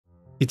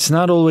It's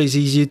not always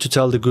easy to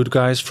tell the good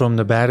guys from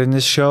the bad in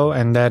this show,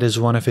 and that is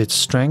one of its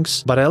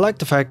strengths, but I like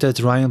the fact that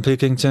Ryan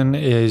Pilkington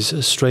is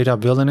straight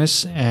up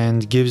villainous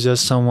and gives us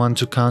someone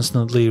to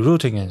constantly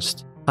root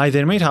against. Hi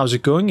there mate, how's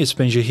it going? It's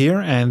Benja here,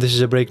 and this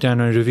is a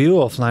breakdown and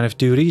review of Line of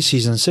Duty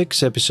Season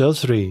 6 Episode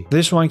 3.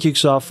 This one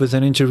kicks off with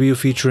an interview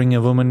featuring a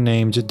woman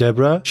named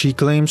Deborah. She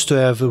claims to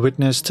have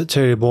witnessed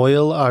Terry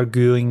Boyle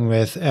arguing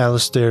with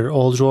Alistair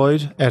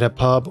Oldroyd at a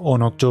pub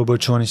on October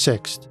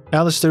 26th.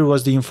 Alistair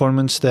was the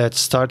informant that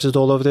started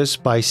all of this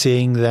by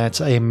saying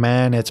that a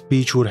man at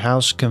Beechwood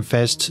House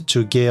confessed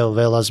to Gail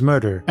Vella's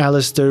murder.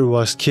 Alistair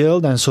was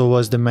killed, and so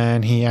was the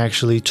man he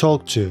actually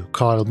talked to,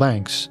 Carl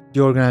Banks. The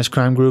organized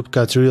crime group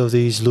got rid of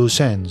these loose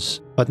ends.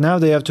 But now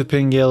they have to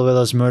pin Gail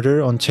Vella's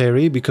murder on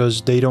Terry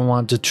because they don't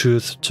want the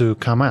truth to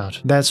come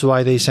out. That's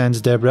why they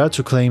sent Deborah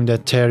to claim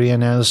that Terry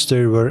and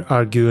Alistair were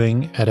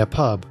arguing at a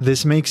pub.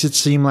 This makes it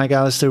seem like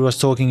Alistair was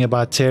talking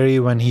about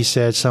Terry when he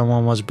said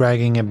someone was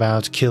bragging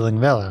about killing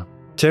Vella.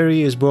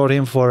 Terry is brought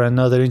in for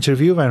another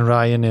interview and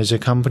Ryan is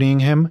accompanying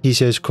him. He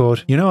says,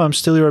 quote, "You know, I'm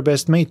still your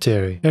best mate,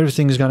 Terry.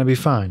 Everything's gonna be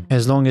fine,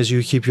 as long as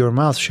you keep your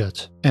mouth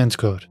shut." End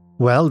quote.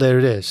 Well, there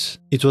it is.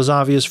 It was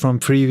obvious from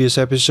previous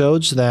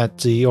episodes that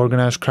the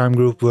organized crime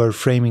group were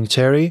framing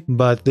Terry,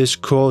 but this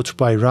quote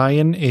by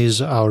Ryan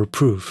is our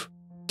proof.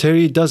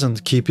 Terry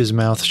doesn't keep his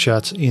mouth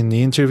shut in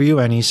the interview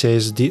and he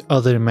says the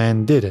other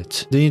man did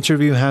it. The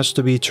interview has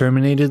to be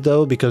terminated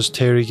though because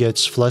Terry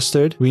gets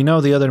flustered. We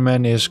know the other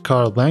man is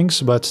Carl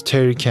Banks, but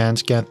Terry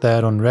can't get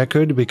that on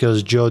record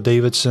because Joe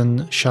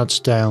Davidson shuts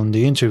down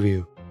the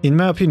interview. In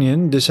my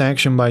opinion, this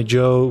action by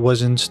Joe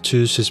wasn't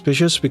too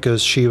suspicious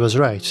because she was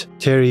right.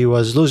 Terry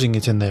was losing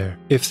it in there.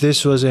 If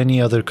this was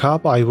any other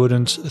cop, I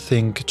wouldn't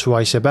think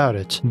twice about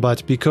it.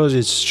 But because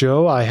it's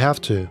Joe, I have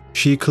to.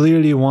 She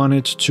clearly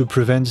wanted to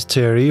prevent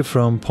Terry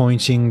from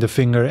pointing the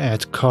finger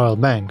at Carl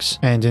Banks,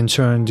 and in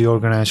turn the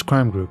organized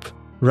crime group.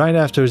 Right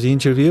after the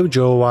interview,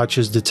 Joe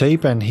watches the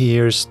tape and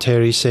hears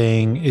Terry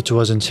saying it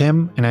wasn't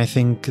him, and I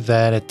think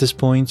that at this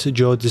point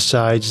Joe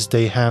decides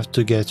they have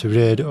to get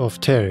rid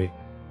of Terry.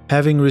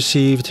 Having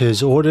received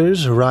his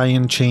orders,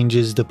 Ryan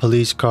changes the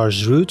police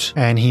car's route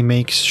and he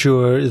makes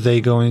sure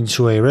they go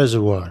into a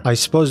reservoir. I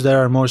suppose there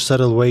are more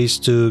subtle ways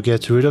to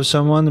get rid of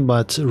someone,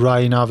 but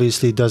Ryan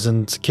obviously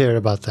doesn't care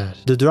about that.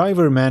 The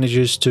driver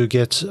manages to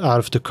get out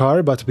of the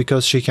car, but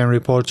because she can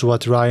report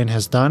what Ryan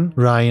has done,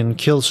 Ryan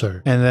kills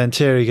her. And then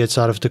Terry gets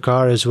out of the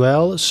car as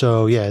well,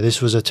 so yeah,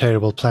 this was a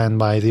terrible plan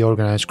by the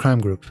organized crime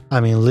group. I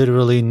mean,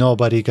 literally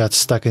nobody got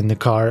stuck in the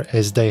car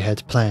as they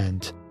had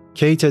planned.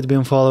 Kate had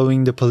been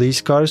following the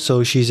police car,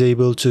 so she's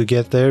able to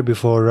get there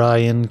before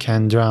Ryan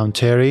can drown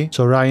Terry,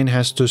 so Ryan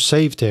has to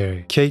save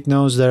Terry. Kate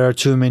knows there are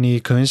too many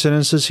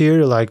coincidences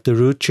here, like the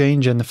route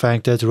change and the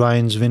fact that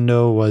Ryan's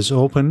window was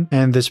open,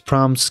 and this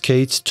prompts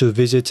Kate to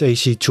visit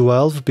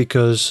AC-12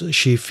 because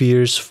she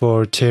fears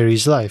for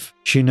Terry's life.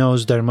 She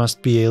knows there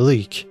must be a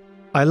leak.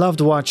 I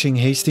loved watching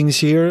Hastings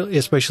here,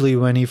 especially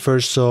when he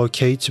first saw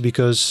Kate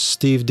because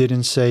Steve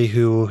didn't say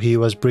who he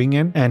was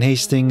bringing and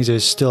Hastings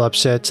is still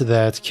upset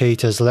that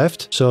Kate has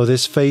left, so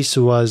this face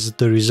was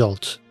the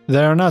result.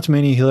 There are not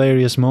many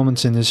hilarious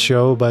moments in this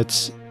show,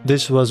 but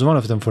this was one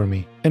of them for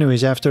me.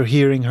 Anyways, after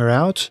hearing her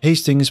out,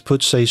 Hastings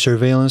puts a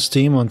surveillance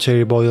team on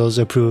Terry Boyle's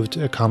approved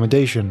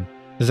accommodation.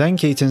 Then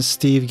Kate and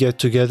Steve get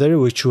together,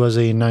 which was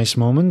a nice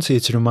moment.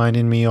 It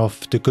reminded me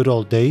of the good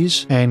old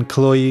days, and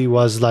Chloe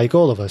was like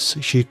all of us.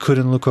 She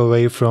couldn't look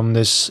away from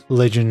this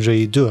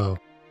legendary duo.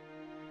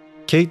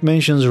 Kate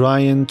mentions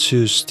Ryan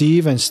to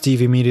Steve and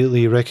Steve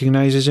immediately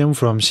recognizes him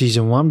from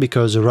season 1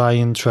 because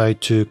Ryan tried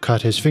to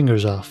cut his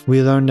fingers off.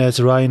 We learned that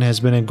Ryan has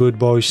been a good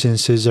boy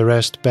since his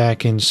arrest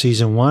back in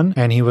season 1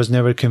 and he was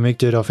never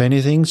convicted of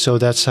anything, so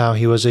that's how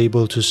he was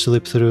able to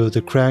slip through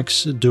the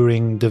cracks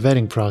during the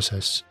vetting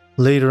process.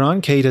 Later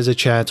on, Kate has a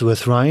chat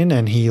with Ryan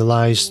and he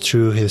lies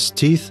through his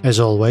teeth, as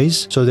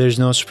always, so there's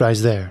no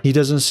surprise there. He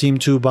doesn't seem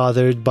too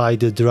bothered by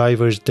the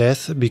driver's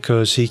death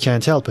because he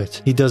can't help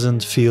it. He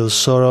doesn't feel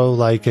sorrow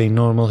like a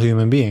normal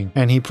human being,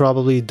 and he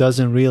probably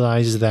doesn't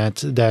realize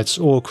that that's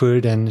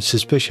awkward and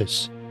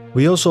suspicious.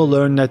 We also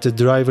learned that the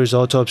driver's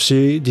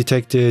autopsy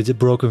detected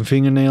broken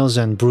fingernails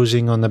and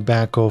bruising on the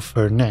back of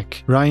her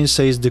neck. Ryan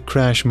says the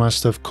crash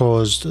must have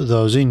caused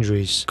those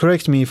injuries.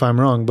 Correct me if I'm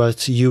wrong,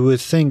 but you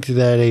would think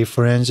that a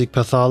forensic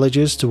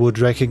pathologist would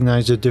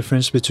recognize the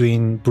difference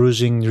between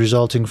bruising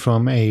resulting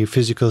from a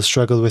physical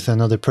struggle with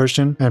another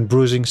person and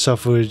bruising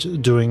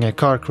suffered during a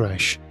car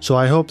crash. So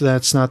I hope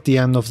that's not the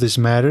end of this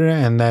matter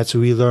and that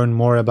we learn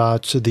more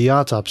about the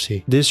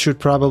autopsy. This should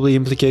probably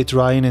implicate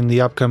Ryan in the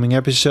upcoming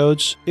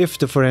episodes if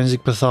the forensic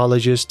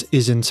pathologist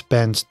isn't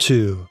bent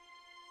too.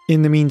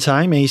 In the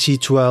meantime,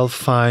 AC-12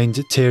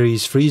 find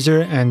Terry's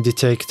freezer and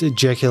detect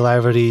Jackie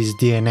Laverty's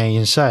DNA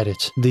inside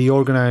it. The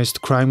organized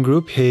crime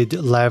group hid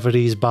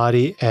Laverty's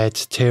body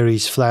at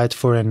Terry's flat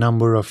for a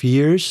number of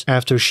years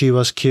after she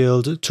was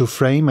killed to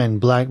frame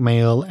and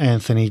blackmail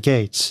Anthony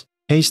Gates.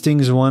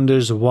 Hastings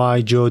wonders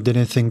why Joe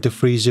didn't think the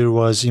freezer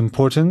was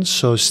important,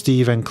 so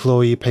Steve and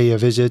Chloe pay a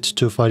visit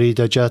to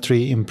Farida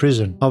Jatri in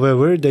prison.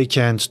 However, they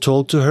can't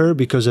talk to her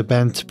because a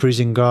bent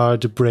prison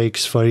guard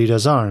breaks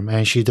Farida's arm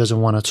and she doesn't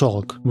want to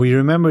talk. We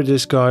remember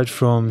this guard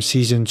from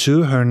season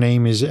 2. Her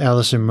name is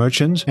Allison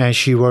Merchant and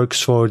she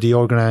works for the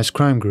organized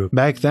crime group.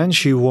 Back then,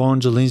 she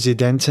warned Lindsay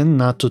Denton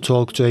not to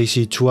talk to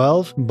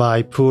AC-12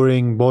 by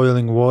pouring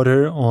boiling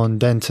water on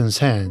Denton's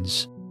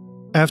hands.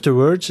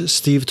 Afterwards,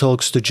 Steve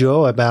talks to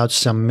Joe about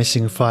some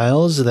missing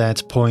files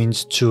that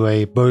point to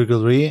a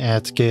burglary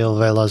at Gail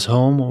Vella's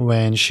home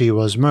when she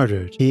was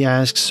murdered. He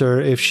asks her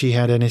if she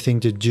had anything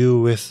to do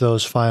with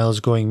those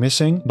files going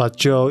missing, but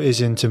Joe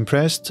isn't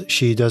impressed.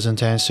 She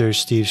doesn't answer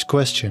Steve's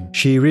question.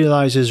 She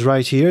realizes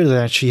right here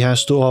that she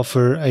has to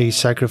offer a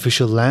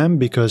sacrificial lamb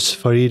because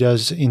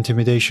Farida's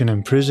intimidation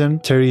in prison,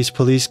 Terry's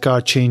police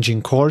car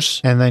changing course,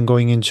 and then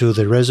going into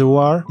the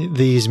reservoir.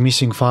 These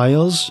missing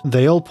files,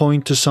 they all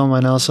point to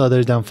someone else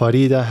other than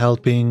Farida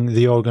helping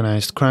the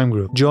organized crime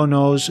group. Joe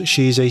knows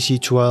she's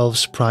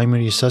AC-12's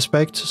primary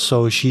suspect,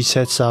 so she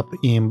sets up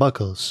Ian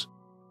Buckles.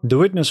 The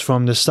witness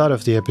from the start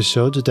of the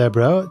episode,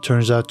 Deborah,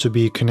 turns out to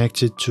be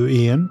connected to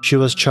Ian. She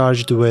was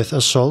charged with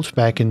assault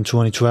back in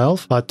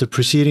 2012, but the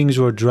proceedings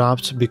were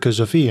dropped because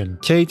of Ian.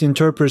 Kate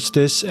interprets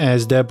this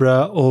as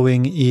Deborah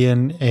owing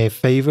Ian a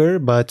favor,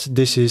 but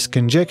this is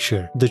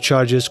conjecture. The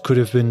charges could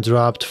have been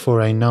dropped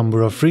for a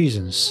number of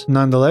reasons.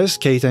 Nonetheless,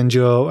 Kate and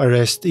Joe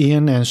arrest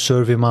Ian and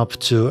serve him up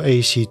to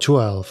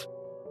AC-12.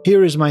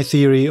 Here is my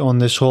theory on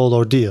this whole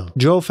ordeal.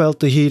 Joe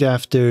felt the heat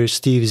after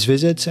Steve's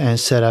visit and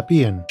set up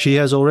Ian. She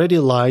has already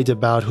lied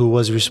about who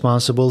was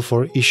responsible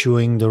for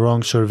issuing the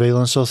wrong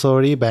surveillance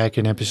authority back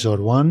in episode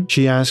 1.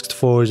 She asked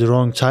for the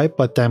wrong type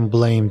but then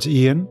blamed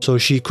Ian, so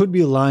she could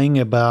be lying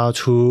about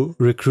who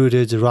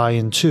recruited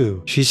Ryan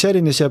too. She said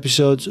in this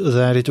episode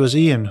that it was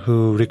Ian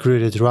who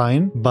recruited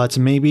Ryan, but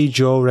maybe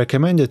Joe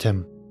recommended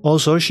him.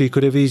 Also, she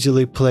could have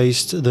easily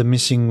placed the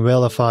missing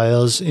Vella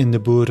files in the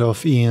boot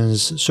of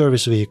Ian's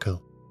service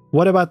vehicle.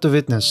 What about the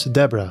witness,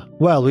 Deborah?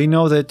 Well, we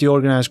know that the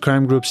organized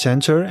crime group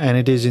sent her, and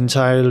it is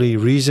entirely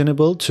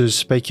reasonable to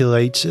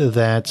speculate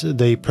that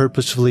they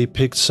purposefully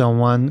picked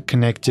someone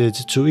connected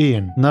to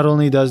Ian. Not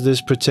only does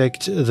this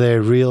protect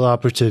their real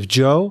operative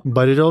Joe,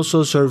 but it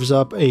also serves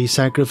up a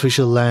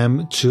sacrificial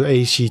lamb to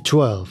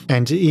AC-12,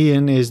 and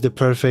Ian is the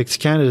perfect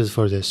candidate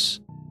for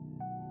this.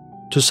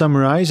 To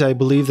summarize, I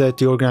believe that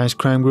the organized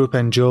crime group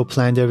and Joe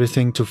planned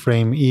everything to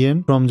frame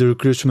Ian. From the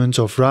recruitment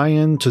of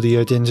Ryan to the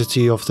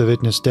identity of the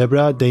witness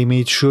Deborah, they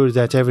made sure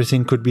that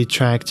everything could be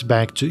tracked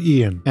back to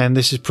Ian. And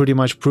this is pretty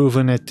much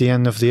proven at the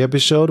end of the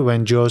episode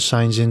when Joe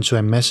signs into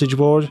a message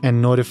board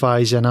and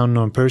notifies an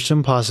unknown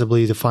person,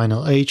 possibly the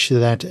final H,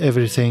 that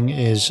everything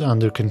is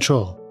under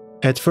control.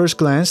 At first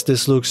glance,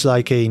 this looks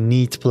like a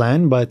neat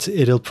plan, but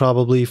it'll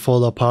probably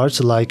fall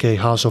apart like a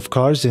house of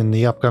cards in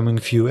the upcoming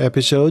few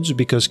episodes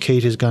because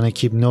Kate is gonna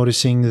keep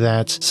noticing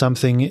that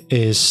something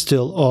is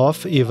still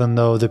off even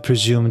though the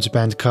presumed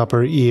band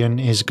copper Ian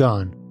is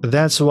gone.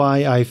 That's why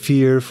I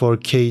fear for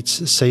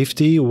Kate's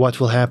safety. What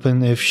will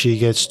happen if she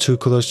gets too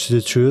close to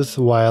the truth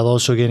while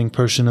also getting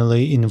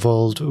personally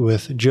involved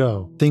with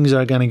Joe? Things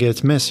are gonna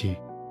get messy.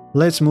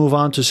 Let's move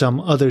on to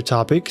some other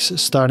topics,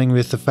 starting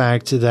with the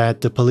fact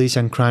that the Police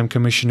and Crime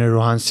Commissioner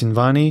Rohan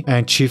Sinvani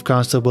and Chief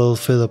Constable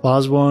Philip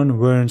Osborne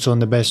weren't on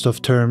the best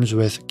of terms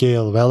with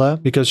Gail Vella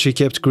because she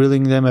kept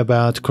grilling them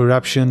about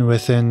corruption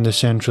within the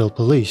Central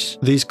Police.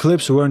 These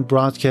clips weren't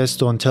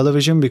broadcast on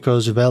television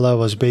because Vella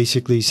was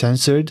basically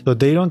censored, so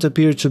they don't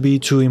appear to be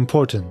too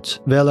important.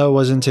 Vella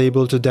wasn't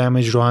able to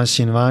damage Rohan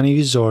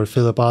Sinvani's or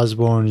Philip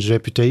Osborne's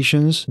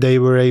reputations. They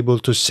were able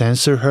to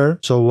censor her,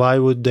 so why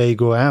would they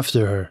go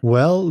after her?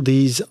 Well,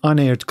 these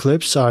unaired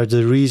clips are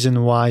the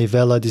reason why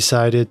Vella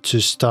decided to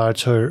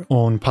start her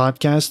own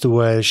podcast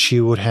where she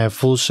would have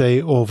full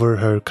say over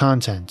her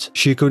content.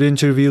 She could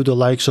interview the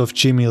likes of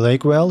Jimmy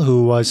Lakewell,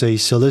 who was a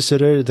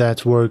solicitor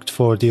that worked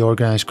for the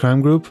organized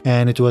crime group,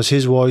 and it was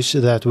his voice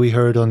that we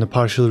heard on the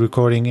partial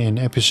recording in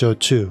episode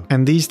 2.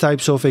 And these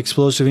types of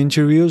explosive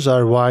interviews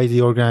are why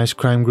the organized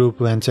crime group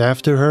went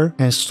after her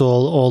and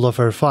stole all of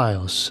her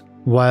files.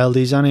 While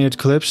these unaired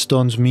clips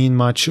don't mean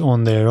much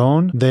on their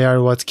own, they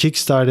are what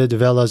kickstarted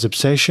Vella's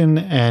obsession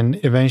and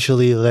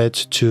eventually led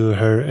to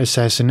her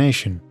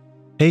assassination.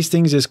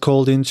 Hastings is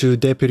called into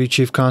Deputy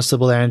Chief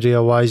Constable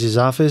Andrea Wise's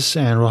office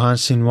and Rohan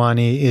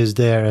Sinvani is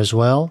there as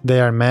well.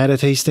 They are mad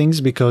at Hastings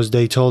because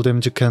they told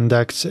him to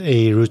conduct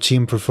a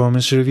routine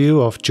performance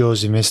review of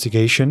Joe's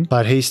investigation,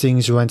 but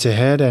Hastings went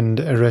ahead and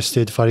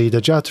arrested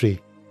Farida Jatri.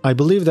 I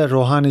believe that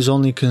Rohan is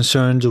only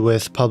concerned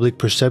with public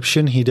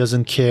perception. He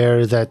doesn't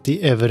care that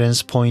the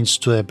evidence points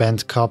to a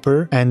bent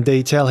copper, and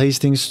they tell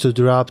Hastings to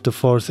drop the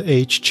 4th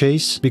H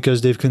chase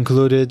because they've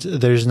concluded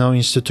there's no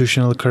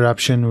institutional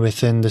corruption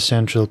within the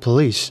Central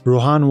Police.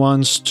 Rohan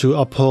wants to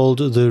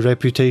uphold the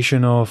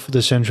reputation of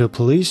the Central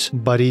Police,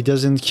 but he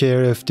doesn't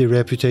care if the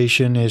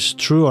reputation is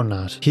true or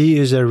not. He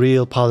is a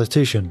real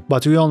politician.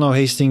 But we all know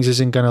Hastings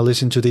isn't gonna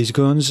listen to these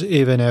goons,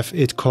 even if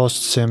it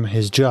costs him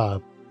his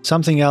job.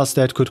 Something else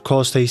that could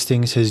cost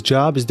Hastings his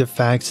job is the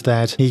fact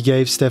that he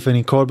gave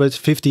Stephanie Corbett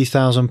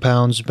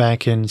 £50,000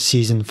 back in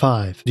season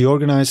 5. The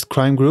organized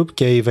crime group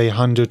gave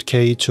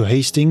 $100K to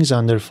Hastings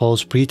under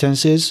false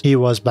pretenses. He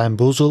was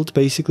bamboozled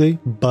basically,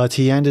 but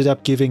he ended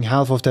up giving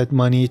half of that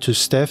money to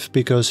Steph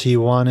because he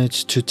wanted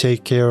to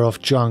take care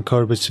of John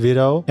Corbett's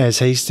widow, as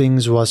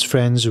Hastings was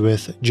friends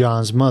with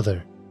John's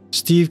mother.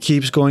 Steve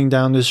keeps going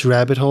down this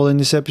rabbit hole in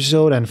this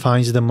episode and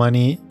finds the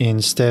money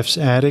in Steph's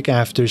attic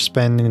after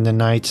spending the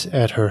night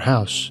at her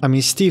house. I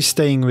mean, Steve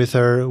staying with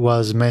her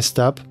was messed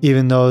up,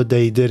 even though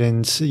they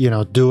didn't,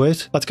 do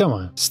it. But come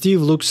on.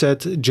 Steve looks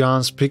at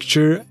John's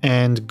picture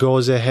and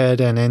goes ahead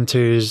and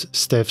enters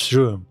Steph's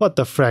room. What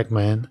the frack,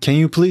 man? Can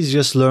you please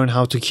just learn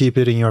how to keep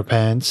it in your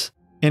pants?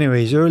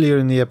 Anyways, earlier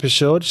in the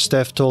episode,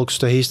 Steph talks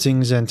to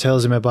Hastings and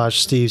tells him about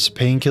Steve's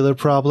painkiller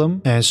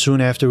problem, and soon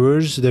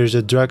afterwards there's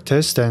a drug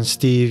test and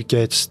Steve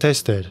gets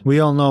tested. We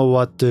all know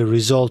what the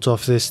result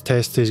of this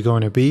test is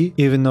going to be.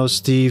 Even though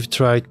Steve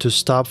tried to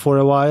stop for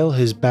a while,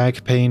 his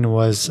back pain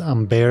was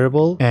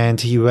unbearable and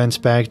he went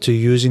back to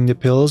using the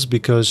pills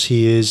because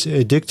he is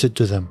addicted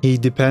to them. He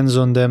depends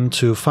on them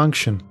to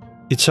function.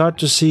 It's hard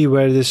to see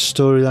where this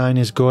storyline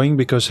is going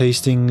because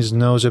Hastings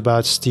knows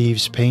about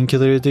Steve's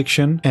painkiller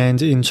addiction,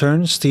 and in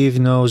turn Steve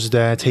knows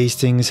that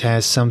Hastings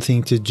has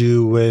something to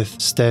do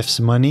with Steph's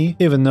money,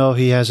 even though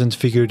he hasn't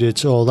figured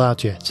it all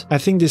out yet. I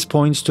think this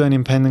points to an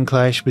impending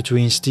clash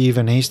between Steve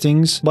and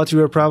Hastings, but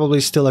we are probably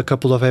still a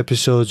couple of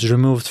episodes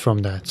removed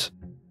from that.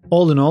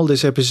 All in all,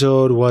 this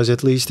episode was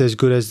at least as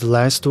good as the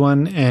last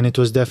one, and it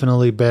was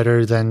definitely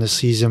better than the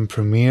season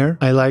premiere.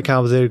 I like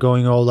how they're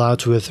going all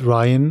out with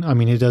Ryan. I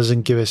mean, he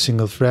doesn't give a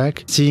single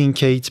frack. Seeing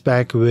Kate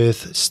back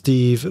with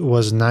Steve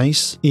was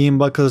nice. Ian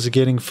Buckles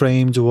getting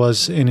framed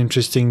was an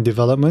interesting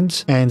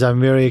development, and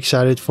I'm very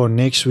excited for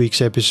next week's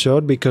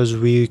episode because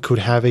we could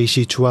have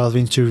AC-12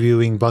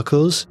 interviewing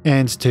Buckles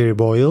and Terry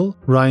Boyle.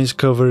 Ryan's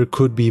cover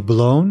could be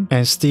blown,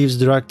 and Steve's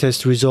drug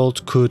test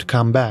result could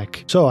come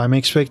back. So I'm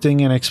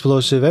expecting an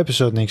explosive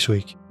episode next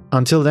week.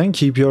 Until then,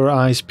 keep your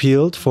eyes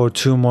peeled for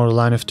 2 more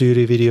Line of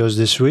Duty videos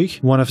this week.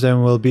 One of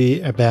them will be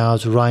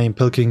about Ryan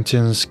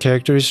Pilkington's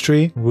character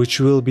history, which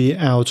will be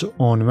out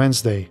on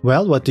Wednesday.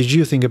 Well, what did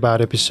you think about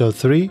episode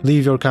 3?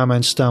 Leave your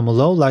comments down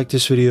below, like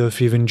this video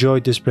if you've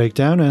enjoyed this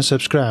breakdown, and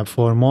subscribe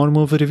for more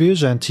movie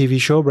reviews and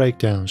TV show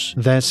breakdowns.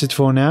 That's it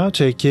for now,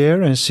 take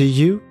care and see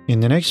you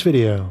in the next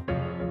video.